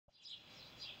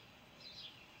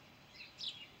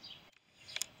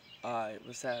Alright,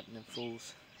 what's happening,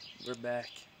 fools? We're back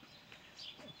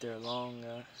after a long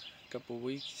couple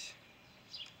weeks.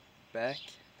 Back,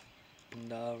 and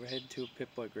we're headed to a pit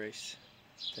bike race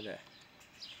today.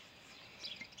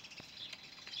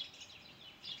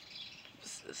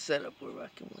 This is the setup we're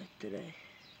rocking with today.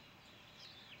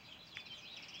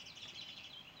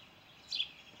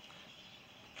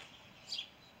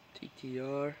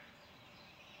 TTR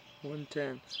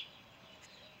 110.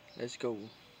 Let's go.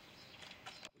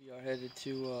 We are headed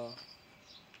to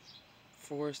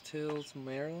Forest Hills,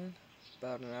 Maryland,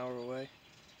 about an hour away.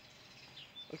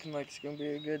 Looking like it's gonna be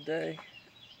a good day.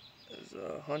 There's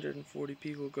 140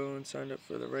 people going signed up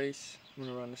for the race. I'm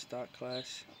gonna run the stock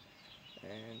class,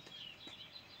 and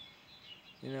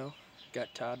you know,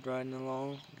 got Todd riding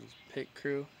along, his pit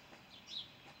crew.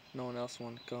 No one else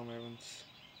wanted to come. Everyone's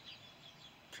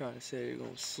trying to say they're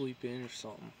gonna sleep in or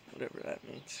something, whatever that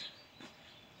means.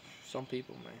 Some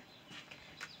people, man.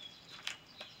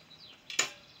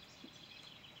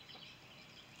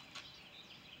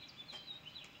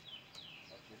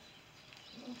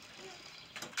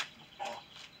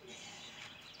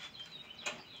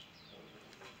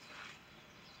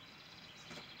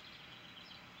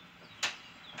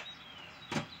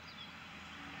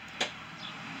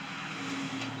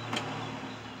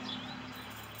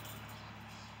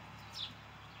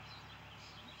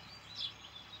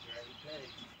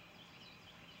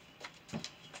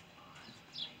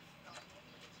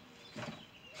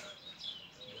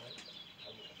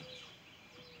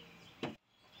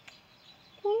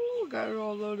 Ooh, got it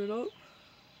all loaded up.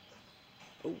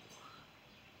 Oh,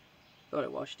 thought I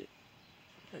washed it.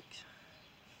 Thanks.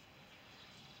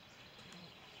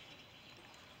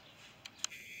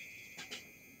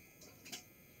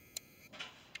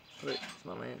 What's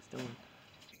my man's doing?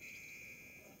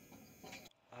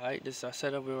 Alright, this is our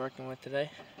setup we're working with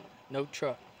today. No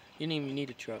truck. You don't even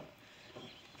need a truck.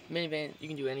 Minivan, you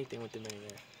can do anything with the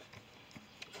minivan.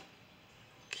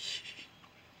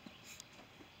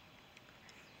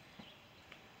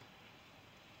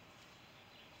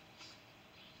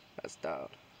 That's dialed.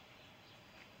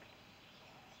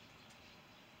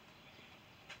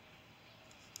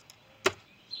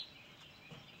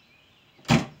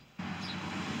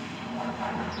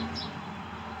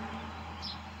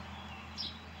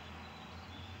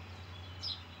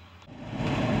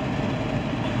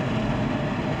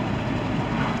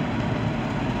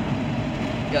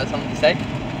 You got something to say?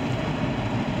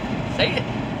 Say it.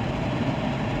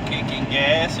 Kicking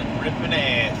gas and ripping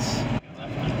ass.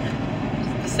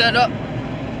 The setup.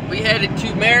 We headed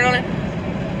to Maryland.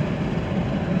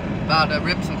 About to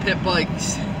rip some pit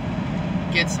bikes.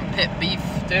 Get some pit beef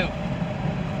too.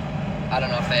 I don't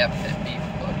know if they have pit beef,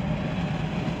 but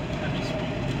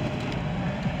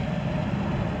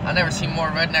I've never seen more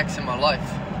rednecks in my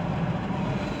life.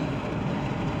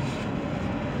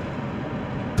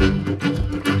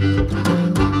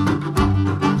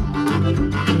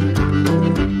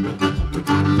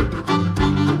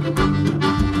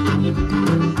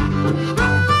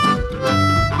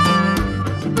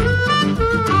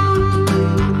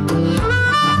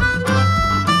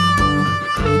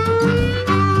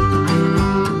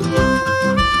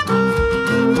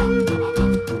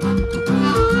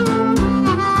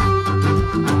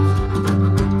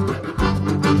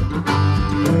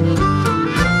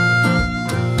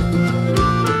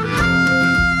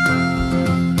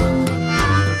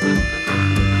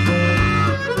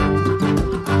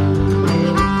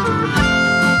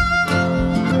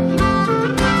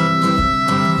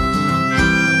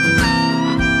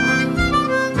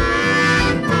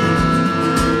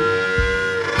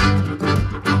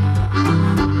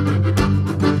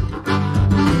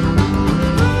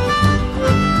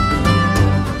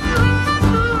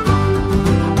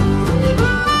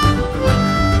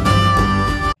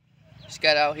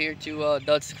 Got out here to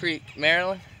Dudds Creek,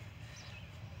 Maryland.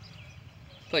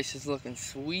 Place is looking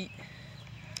sweet.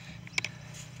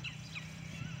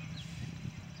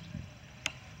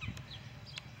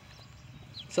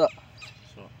 What's up?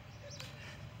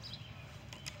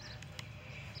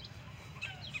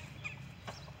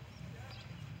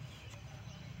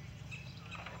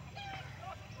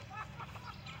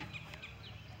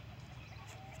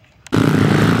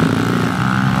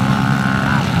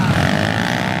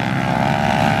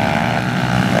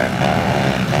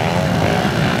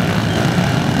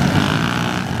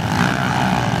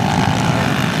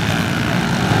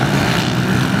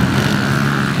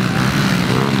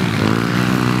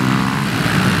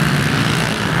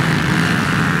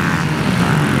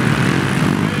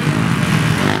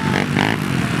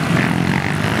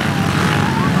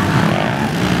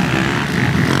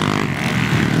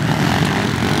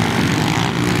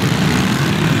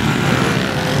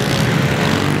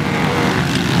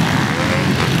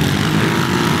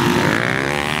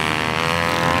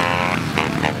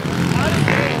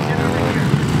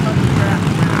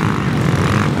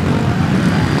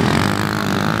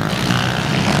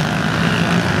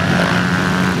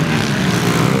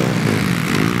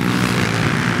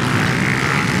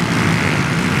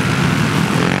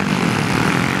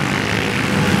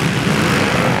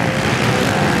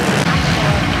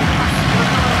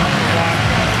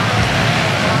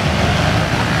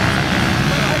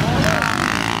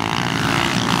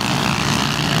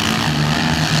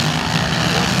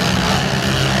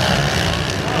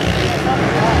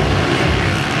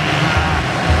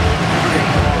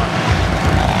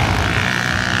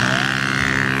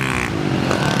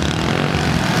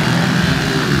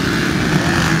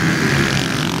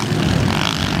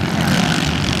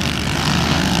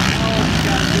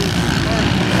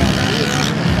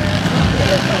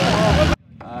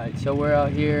 So we're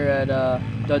out here at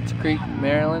Dudds Creek,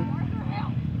 Maryland.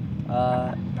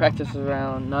 Practice was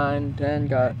around 9, 10.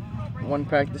 Got one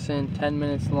practice in, 10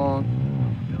 minutes long.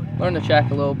 Learned the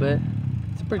track a little bit.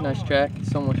 It's a pretty nice track.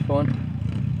 It's so much fun.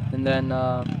 And then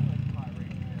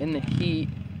in the heat,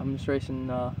 I'm just racing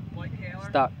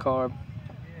stock carb.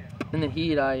 In the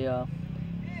heat, I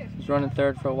was running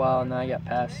third for a while, and then I got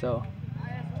passed, so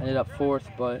I ended up fourth.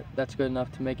 But that's good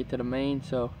enough to make it to the main.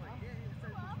 So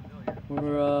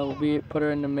we'll put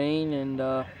her in the main and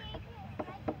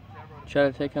try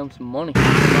to take home some money.